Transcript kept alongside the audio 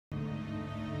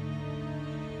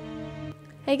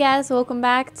Hey guys, welcome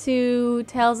back to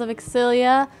Tales of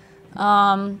Xillia.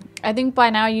 I think by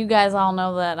now you guys all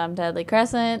know that I'm Deadly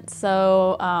Crescent,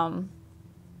 so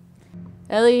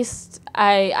at least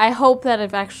I hope that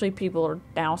if actually people are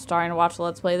now starting to watch the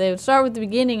Let's Play, they would start with the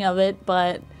beginning of it,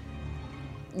 but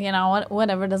you know,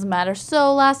 whatever, doesn't matter.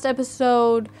 So last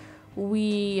episode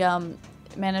we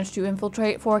managed to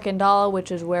infiltrate Fork and Dala,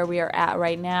 which is where we are at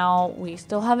right now. We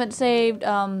still haven't saved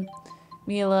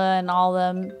Mila and all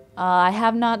them. I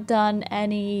have not done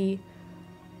any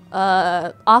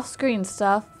off-screen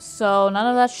stuff, so none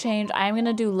of that's changed. I'm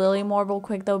gonna do Lily more real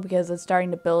quick though because it's starting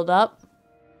to build up.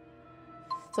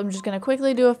 So I'm just gonna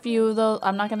quickly do a few of those.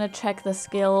 I'm not gonna check the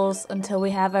skills until we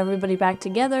have everybody back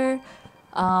together.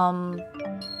 So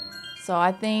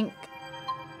I think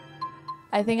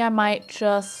I might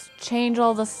just change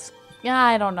all the. Yeah,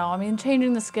 I don't know. I mean,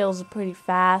 changing the skills is pretty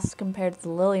fast compared to the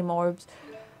Lily Morbs,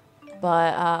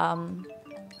 but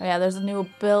yeah, there's a new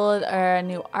ability or a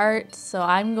new art, so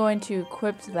I'm going to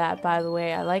equip that. By the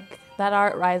way, I like that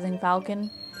art, Rising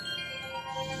Falcon.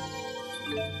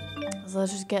 So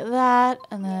let's just get that,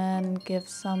 and then give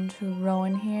some to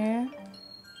Rowan here.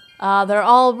 They're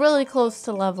all really close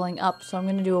to leveling up, so I'm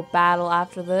gonna do a battle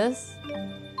after this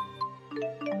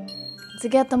to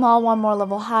get them all one more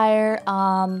level higher.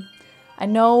 I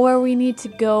know where we need to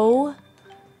go.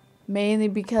 Mainly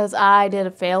because I did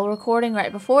a fail recording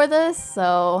right before this,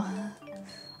 so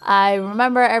I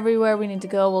remember everywhere we need to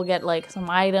go. We'll get like some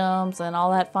items and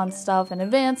all that fun stuff and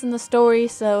advance in the story,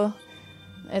 so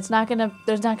there's not gonna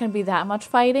be that much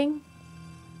fighting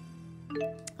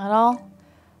at all.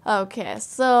 Okay,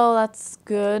 so that's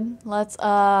good. Let's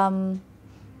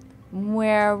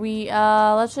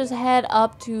let's just head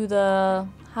up to the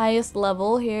highest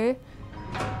level here.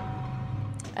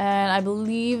 And I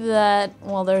believe that,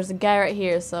 well, there's a guy right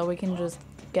here, so we can just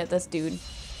get this dude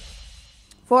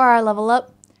for our level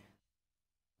up.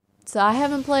 So I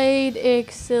haven't played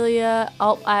Xillia.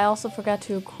 Oh, I also forgot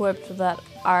to equip that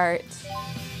art.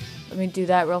 Let me do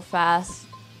that real fast.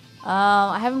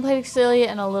 I haven't played Xillia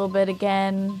in a little bit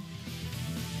again.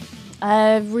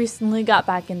 I've recently got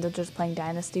back into just playing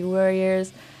Dynasty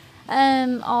Warriors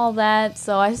and all that,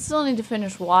 so I still need to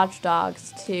finish Watch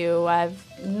Dogs too. I've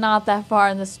not that far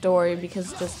in the story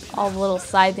because just all the little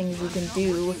side things you can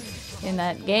do in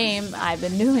that game, I've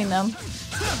been doing them.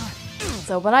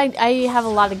 So, but I have a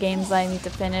lot of games that I need to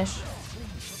finish.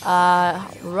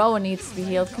 Rowan needs to be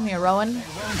healed. Come here, Rowan.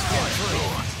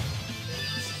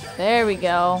 There we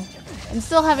go. I'm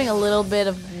still having a little bit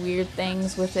of weird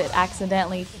things with it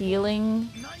accidentally healing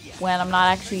when I'm not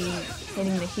actually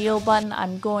hitting the heal button.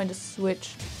 I'm going to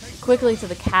switch quickly to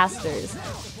the casters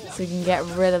so you can get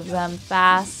rid of them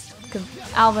fast. Because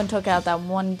Alvin took out that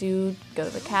one dude. Go to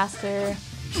the caster.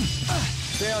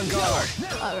 Stay on guard.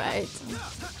 Alright.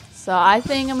 So I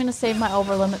think I'm going to save my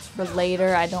over limits for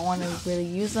later. I don't want to really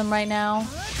use them right now.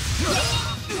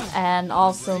 And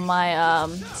also my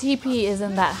TP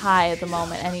isn't that high at the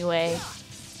moment anyway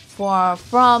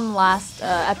from last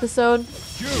episode.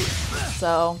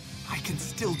 So I can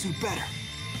still do better.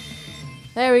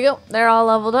 there we go. They're all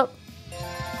leveled up.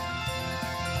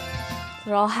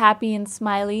 They're all happy and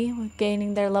smiley with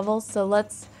gaining their levels. So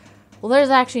let's... Well, there's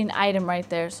actually an item right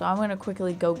there, so I'm going to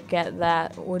quickly go get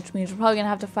that, which means we're probably going to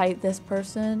have to fight this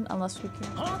person unless we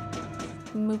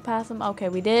can move past them. Okay,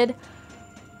 we did.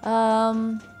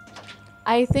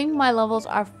 I think my levels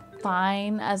are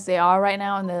fine as they are right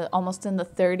now, almost in the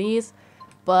 30s.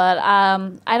 But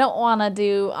I don't want to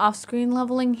do off-screen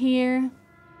leveling here.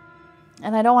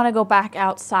 And I don't want to go back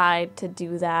outside to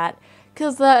do that.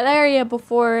 Because the area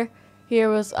before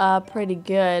here was pretty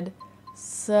good.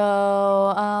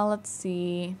 So, let's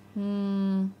see.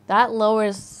 That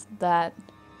lowers that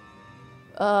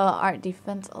art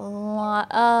defense a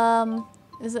lot.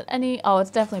 Is it any? Oh, it's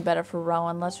definitely better for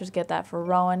Rowan. Let's just get that for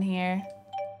Rowan here.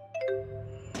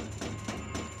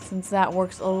 Since that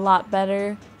works a lot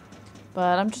better.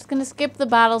 But I'm just going to skip the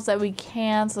battles that we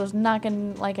can. So there's not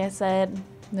going to, like I said,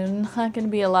 there's not going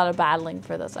to be a lot of battling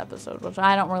for this episode. Which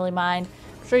I don't really mind.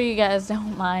 I'm sure you guys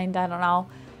don't mind. I don't know.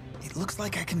 It looks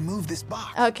like I can move this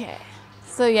box. Okay.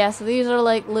 So yeah, so these are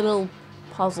like little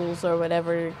puzzles or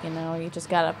whatever, you know. You just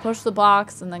got to push the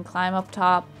box and then climb up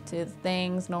top to the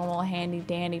things. Normal handy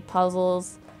dandy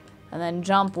puzzles. And then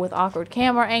jump with awkward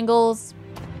camera angles.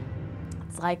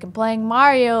 It's like I'm playing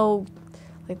Mario,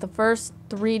 like the first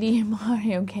 3D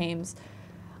Mario games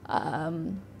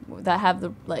that have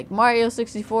the like Mario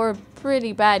 64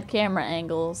 pretty bad camera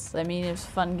angles. I mean, it was a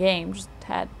fun game, just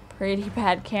had pretty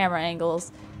bad camera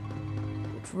angles,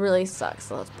 which really sucks.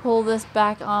 So let's pull this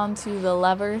back onto the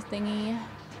lever thingy.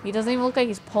 He doesn't even look like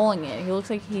he's pulling it. He looks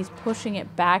like he's pushing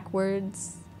it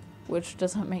backwards. which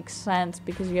doesn't make sense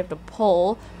because you have to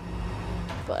pull.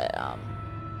 But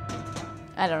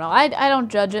I don't know. I don't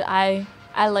judge it. I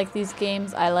like these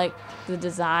games. I like the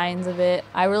designs of it.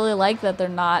 I really like that they're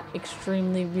not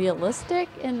extremely realistic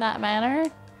in that manner.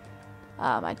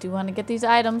 I do want to get these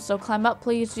items, so climb up,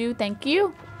 please, you. Thank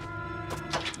you.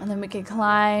 And then we can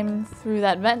climb through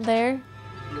that vent there.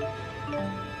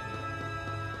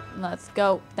 Let's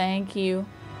go. Thank you.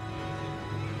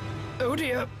 Oh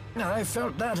dear, I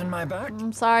felt that in my back.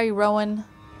 I'm sorry, Rowan.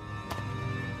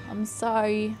 I'm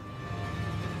sorry.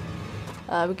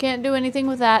 We can't do anything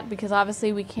with that because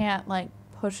obviously we can't like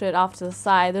push it off to the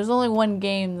side. There's only one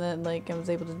game that like I was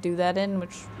able to do that in,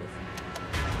 which is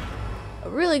a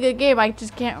really good game. I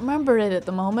just can't remember it at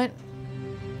the moment.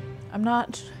 I'm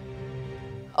not.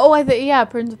 Oh, yeah,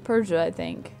 Prince of Persia, I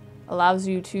think, allows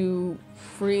you to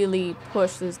freely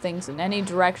push those things in any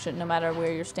direction, no matter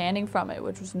where you're standing from it,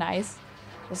 which was nice.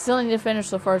 I still need to finish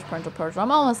the first Prince of Persia.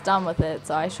 I'm almost done with it,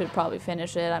 so I should probably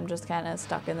finish it. I'm just kind of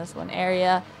stuck in this one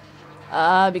area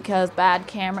because bad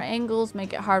camera angles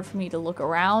make it hard for me to look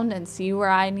around and see where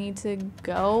I need to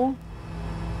go.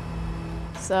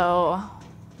 So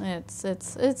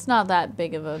it's not that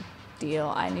big of a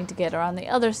deal. I need to get her on the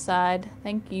other side.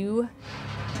 Thank you.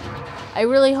 I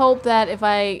really hope that if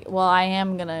I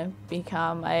am gonna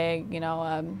become a,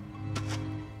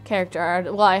 character art.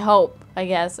 Well, I hope, I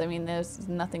guess. I mean, there's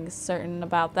nothing certain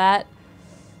about that.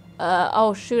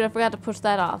 Oh shoot, I forgot to push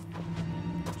that off.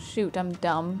 Shoot, I'm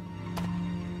dumb.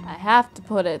 I have to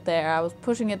put it there. I was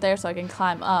pushing it there so I can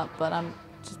climb up, but I'm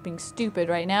just being stupid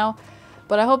right now.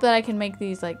 But I hope that I can make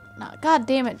these like, God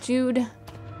damn it, Jude.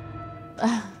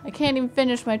 I can't even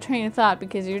finish my train of thought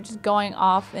because you're just going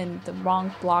off in the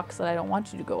wrong blocks that I don't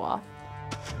want you to go off.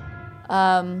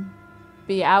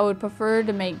 But yeah, I would prefer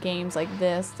to make games like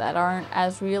this that aren't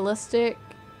as realistic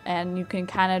and you can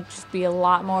kind of just be a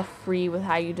lot more free with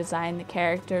how you design the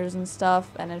characters and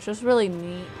stuff, and it's just really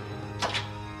neat.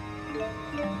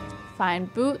 Fine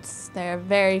boots, they're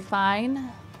very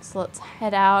fine. So let's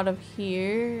head out of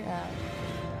here.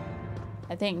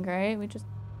 I think, right?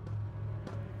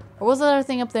 Or was there other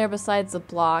thing up there besides the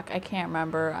block? I can't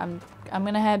remember. I'm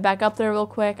gonna head back up there real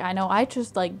quick. I know I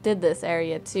just like did this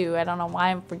area too. I don't know why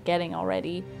I'm forgetting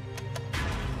already.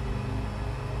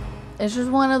 It's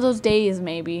just one of those days,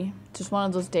 maybe. Just one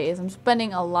of those days. I'm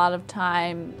spending a lot of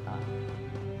time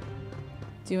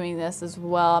doing this as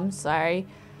well. I'm sorry.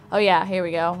 Oh yeah, here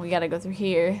we go. We gotta go through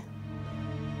here.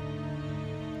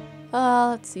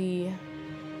 Let's see.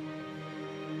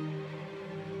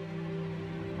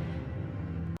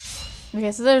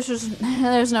 Okay, so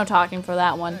there's no talking for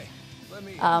that one.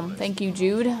 Thank you,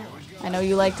 Jude. I know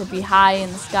you like to be high in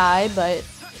the sky, but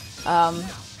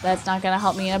that's not gonna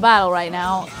help me in a battle right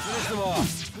now.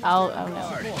 Oh no.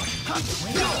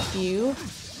 Thank you.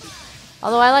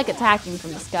 Although I like attacking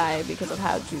from the sky because of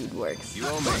how Jude works.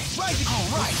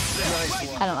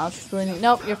 I don't know. Just really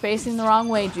nope, you're facing the wrong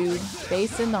way, Jude.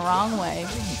 Facing the wrong way.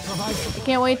 I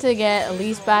can't wait to get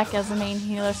Elise back as the main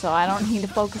healer, so I don't need to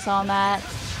focus on that.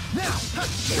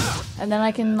 And then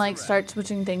I can like start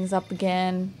switching things up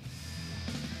again.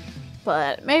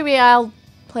 But maybe I'll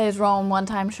play as Rowan one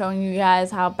time, showing you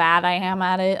guys how bad I am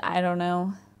at it. I don't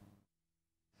know.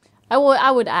 I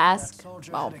would ask. That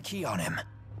soldier had a key on him.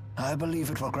 I believe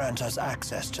it will grant us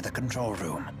access to the control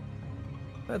room.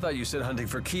 I thought you said hunting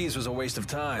for keys was a waste of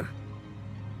time.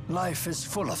 Life is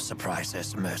full of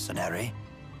surprises, mercenary.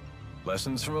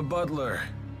 Lessons from a butler.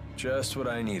 Just what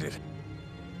I needed.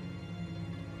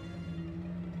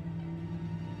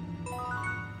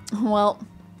 Well,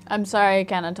 I'm sorry I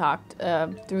kind of talked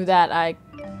through that. I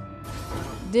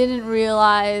didn't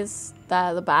realize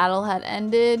that the battle had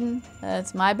ended.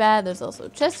 That's my bad. There's also a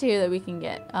chest here that we can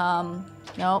get.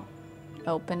 Nope.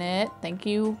 Open it. Thank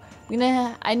you.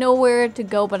 I know where to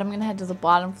go, but I'm gonna head to the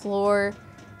bottom floor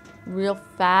real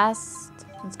fast.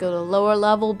 Let's go to lower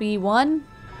level B1.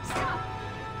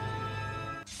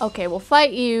 Okay, we'll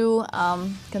fight you,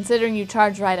 considering you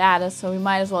charged right at us, so we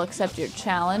might as well accept your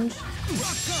challenge.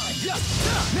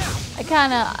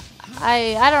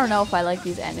 I don't know if I like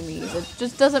these enemies. It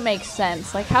just doesn't make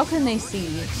sense. Like, how can they see?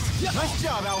 Nice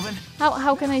job, Alvin.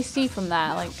 How can they see from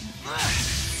that? Like,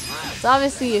 it's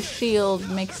obviously a shield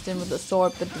mixed in with a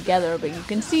sword put together, but you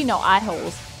can see no eye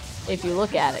holes if you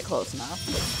look at it close enough.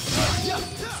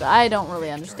 So I don't really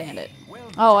understand it.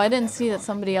 Oh, I didn't see that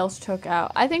somebody else took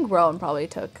out. I think Rowan probably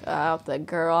took out the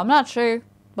girl. I'm not sure,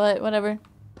 but whatever.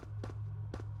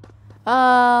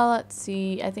 Let's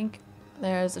see. I think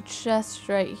there's a chest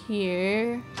right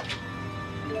here.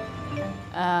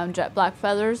 Jet black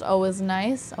feathers, always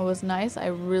nice. Always nice. I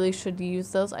really should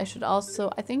use those. I should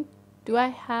also, I think, do I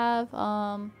have,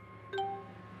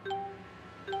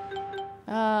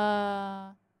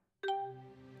 Oh.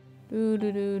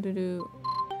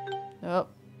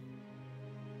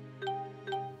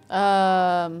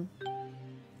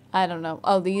 I don't know.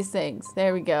 Oh, these things.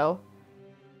 There we go.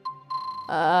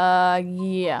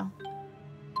 Yeah.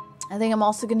 I think I'm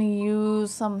also gonna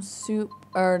use some soup,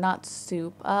 or not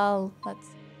soup.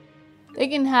 They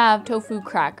can have tofu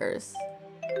crackers.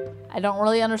 I don't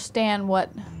really understand what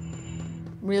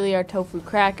really are tofu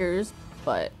crackers,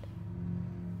 but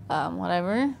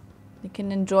whatever. They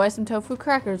can enjoy some tofu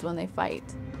crackers when they fight.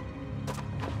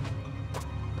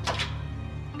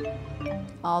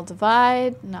 I'll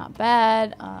divide, not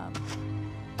bad.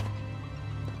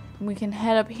 We can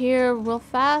head up here real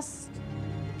fast.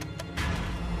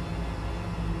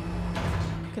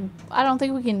 I don't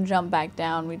think we can jump back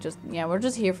down. We're just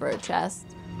here for a chest.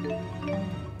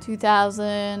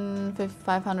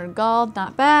 2,500 gold,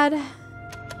 not bad.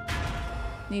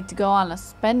 Need to go on a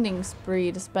spending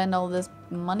spree to spend all this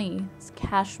money, this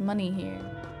cash money here.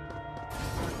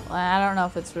 Well, I don't know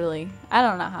if it's really, I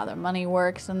don't know how their money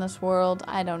works in this world.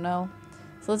 I don't know.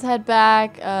 So let's head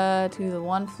back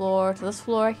to this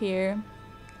floor here.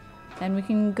 And we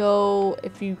can go,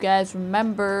 if you guys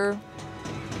remember,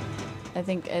 I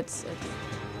think it's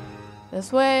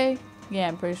this way. Yeah,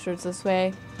 I'm pretty sure it's this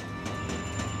way.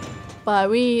 But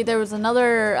there was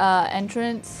another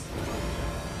entrance,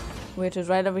 which is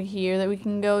right over here, that we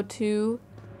can go to.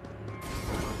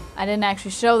 I didn't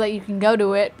actually show that you can go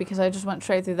to it because I just went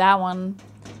straight through that one.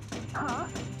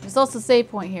 There's also a save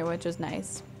point here, which is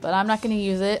nice. But I'm not going to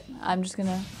use it. I'm just going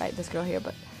to fight this girl here.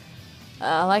 But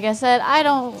like I said, I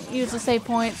don't use the save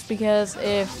points because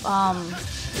if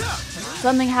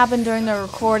something happened during the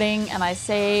recording and I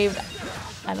saved,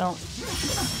 I don't...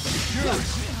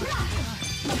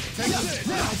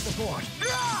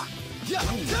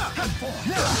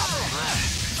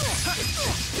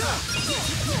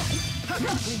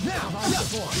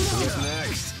 Who's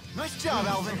next? Nice job,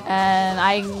 Alvin. And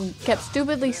I kept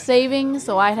stupidly saving,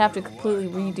 so I'd have to completely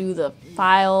redo the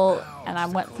file, and I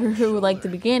went through like the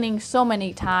beginning so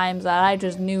many times that I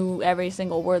just knew every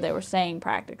single word they were saying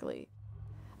practically.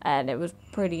 And it was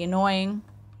pretty annoying.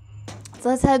 So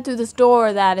let's head through this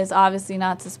door that is obviously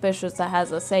not suspicious, that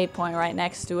has a save point right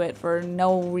next to it for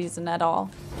no reason at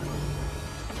all.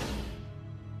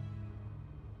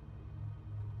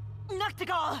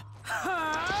 Nachtigall!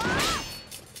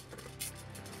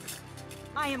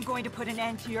 I am going to put an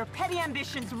end to your petty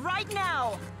ambitions right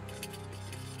now!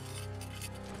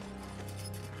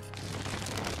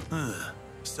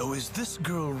 So is this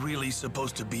girl really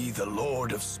supposed to be the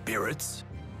Lord of Spirits?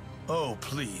 Oh,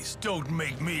 please, don't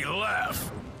make me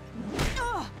laugh!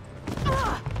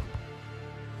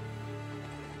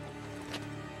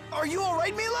 Are you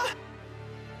alright, Mila?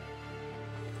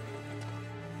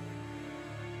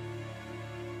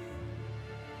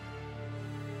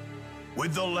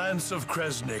 With the Lance of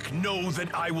Kresnik, know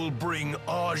that I will bring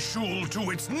Azul to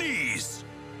its knees!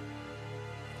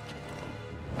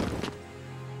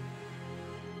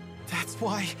 That's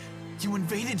why you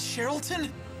invaded Sherrilton?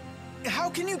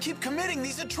 How can you keep committing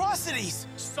these atrocities?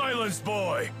 Silence,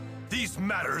 boy! These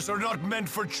matters are not meant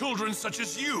for children such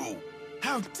as you!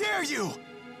 How dare you!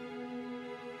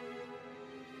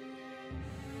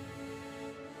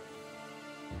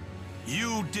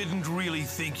 You didn't really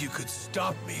think you could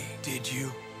stop me, did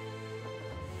you?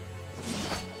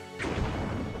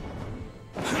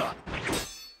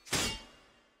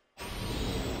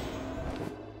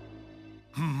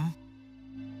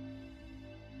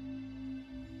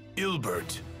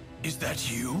 Ilbert, is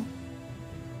that you?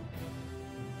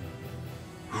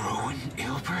 Rowan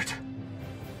Ilbert?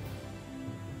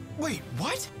 Wait,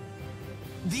 what?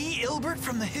 The Ilbert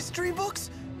from the history books?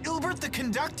 Ilbert the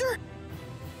conductor?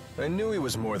 I knew he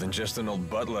was more than just an old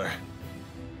butler.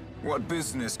 What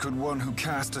business could one who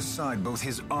cast aside both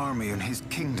his army and his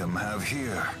kingdom have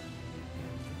here?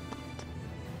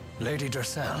 Lady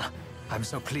Dressel, I'm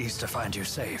so pleased to find you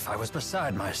safe. I was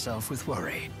beside myself with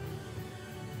worry.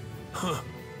 Huh.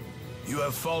 You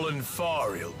have fallen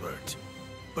far, Ilbert.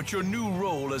 But your new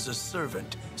role as a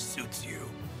servant suits you.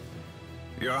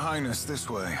 Your Highness, this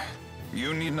way.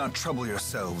 You need not trouble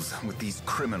yourselves with these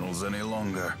criminals any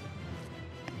longer.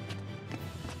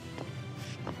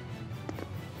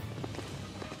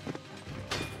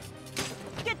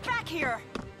 Get back here!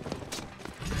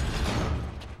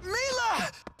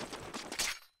 Mila!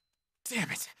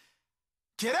 Damn it!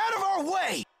 Get out of our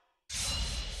way!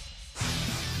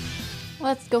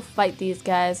 Let's go fight these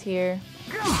guys here.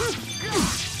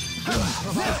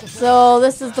 So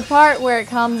this is the part where it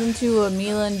comes into a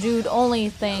Mila and Jude only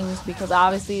things, because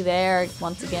obviously they're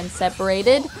once again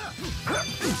separated.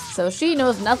 So she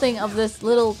knows nothing of this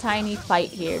little tiny fight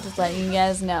here, just letting you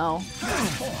guys know.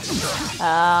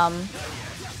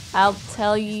 I'll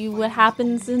tell you what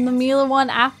happens in the Mila one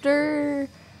after,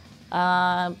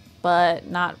 but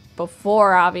not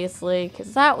before, obviously,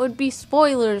 because that would be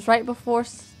spoilers right before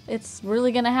it's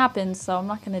really gonna happen, so I'm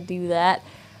not gonna do that.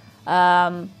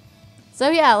 So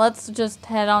yeah, let's just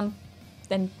head on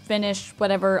and finish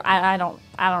whatever. I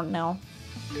don't know.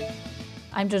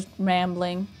 I'm just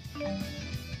rambling.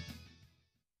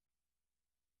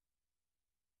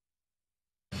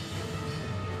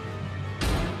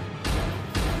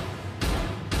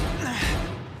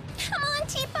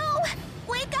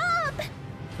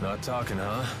 Not talking,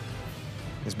 huh?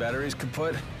 His batteries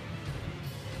kaput?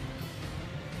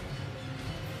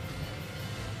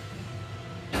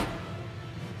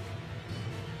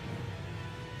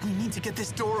 We need to get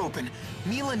this door open.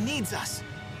 Mila needs us.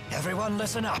 Everyone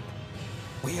listen up.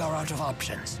 We are out of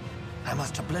options. I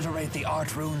must obliterate the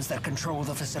art runes that control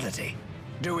the facility.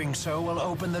 Doing so will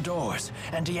open the doors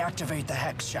and deactivate the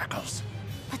hex shackles.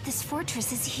 But this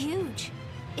fortress is huge.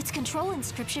 Its control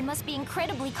inscription must be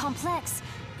incredibly complex.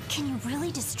 Can you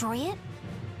really destroy it?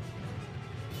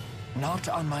 Not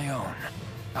on my own.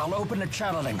 I'll open a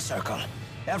channeling circle.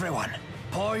 Everyone,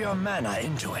 pour your mana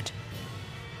into it.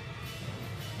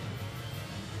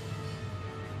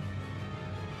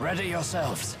 Ready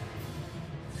yourselves.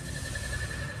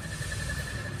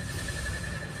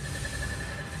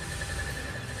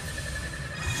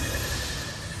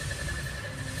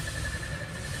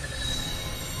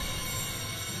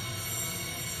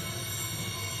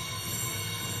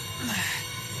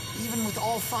 Even with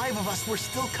all 5 of us, we're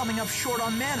still coming up short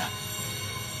on mana.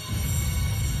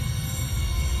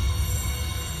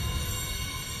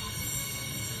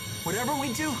 Whatever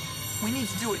we do, we need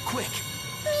to do it quick.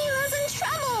 Mila's in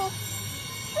trouble!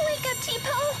 Wake up,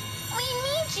 Tipo! We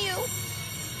need you!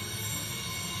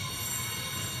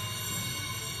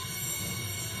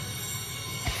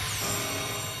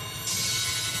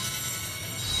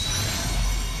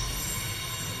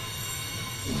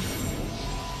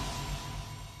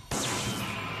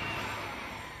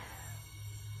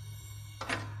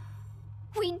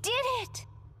 We did it!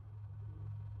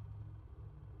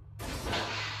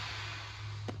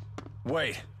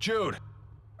 Wait, Jude!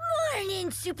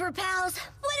 Morning, Super Pals!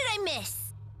 What did I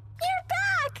miss? You're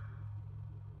back!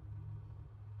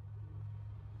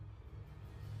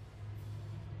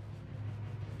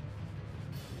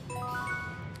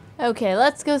 Okay,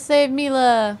 let's go save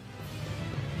Mila.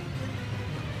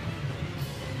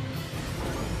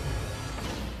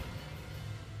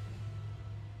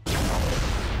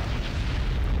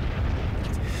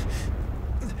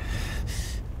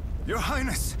 Your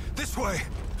Highness, this way!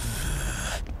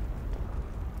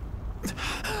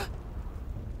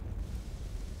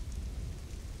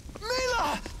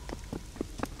 Mila!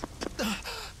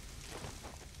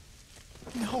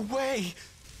 No way!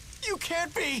 You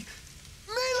can't be!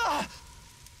 Mila!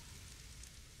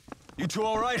 You two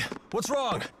alright? What's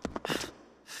wrong?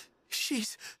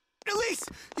 She's... Elise,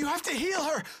 you have to heal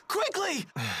her! Quickly!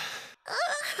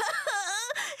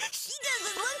 She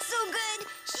doesn't look so good!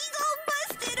 She's all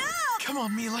busted up! Come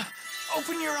on, Mila.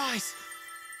 Open your eyes.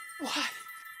 Why?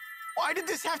 Why did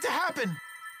this have to happen?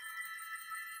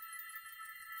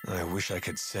 I wish I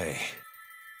could say.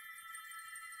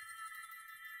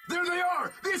 There they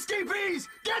are! The escapees!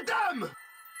 Get them!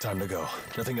 Time to go.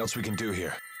 Nothing else we can do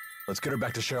here. Let's get her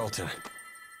back to Charlton.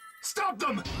 Stop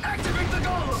them! Activate the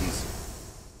golems!